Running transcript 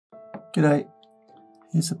G'day,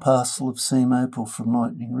 here's a parcel of seam opal from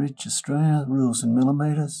Lightning Ridge, Australia. Rules in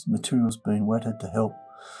millimetres. Material's been wetted to help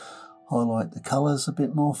highlight the colours a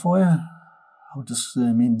bit more for you. I'll just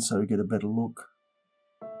zoom in so we get a better look.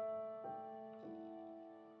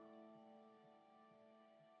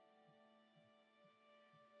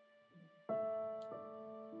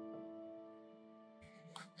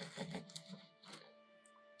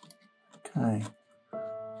 Okay,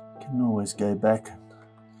 you can always go back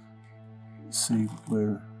and see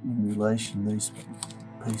where in relation these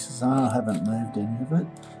pieces are. I haven't moved any of it.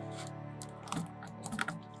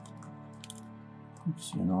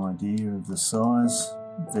 Gives you an idea of the size.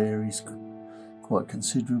 It varies quite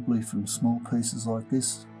considerably from small pieces like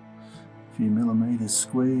this, a few millimetres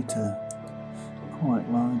square, to quite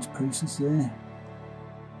large pieces there.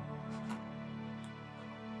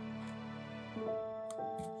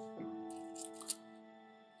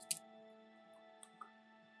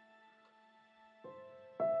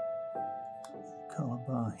 Colour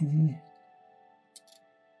bar here.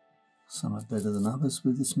 Some are better than others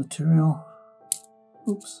with this material.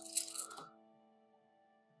 Oops.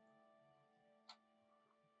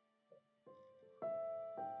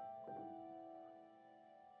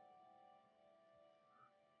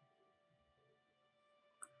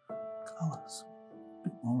 Colours. A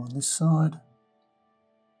bit more on this side.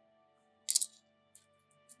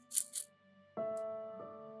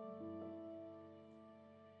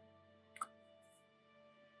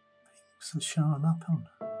 Pinks are showing up on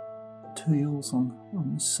teals on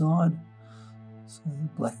this side. So the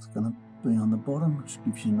black's going to be on the bottom, which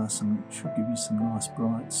gives you should give you some nice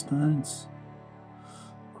bright stones.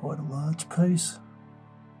 Quite a large piece.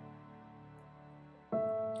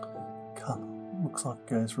 Colour looks like it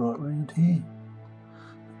goes right round here.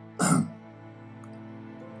 And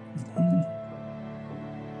here.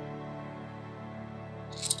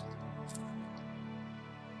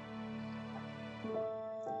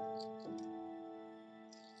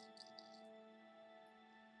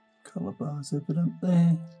 Colour bars evident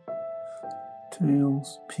there.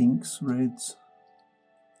 Teals, pinks, reds.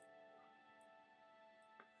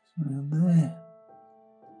 Around there.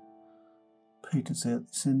 Peters out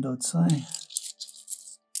this end, I'd say.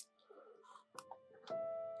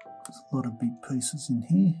 There's a lot of big pieces in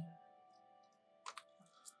here.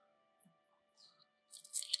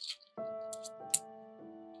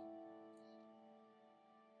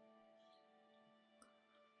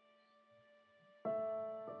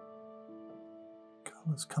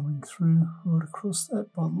 Colours coming through right across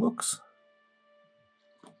that by the looks.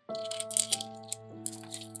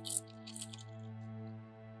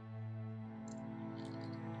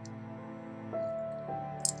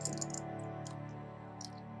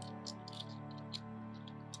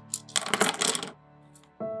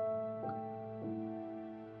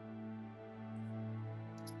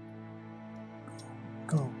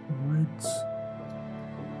 Golden reds.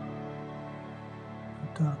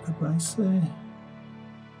 A darker base there.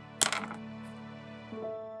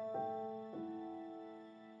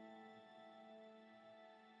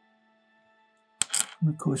 And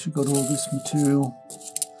of course you've got all this material,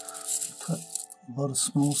 cut a lot of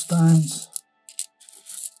small stones.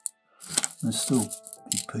 There's still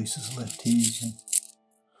big pieces left here, so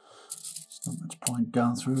there's not much point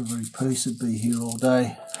going through every piece. It'd be here all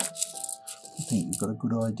day. I think you've got a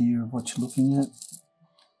good idea of what you're looking at.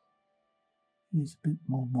 Here's a bit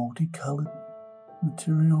more multicoloured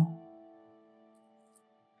material.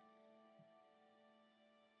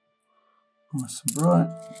 Nice and bright.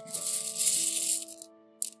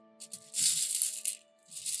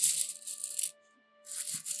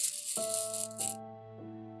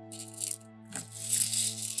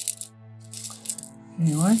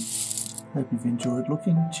 Anyway, hope you've enjoyed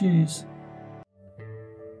looking. Cheers.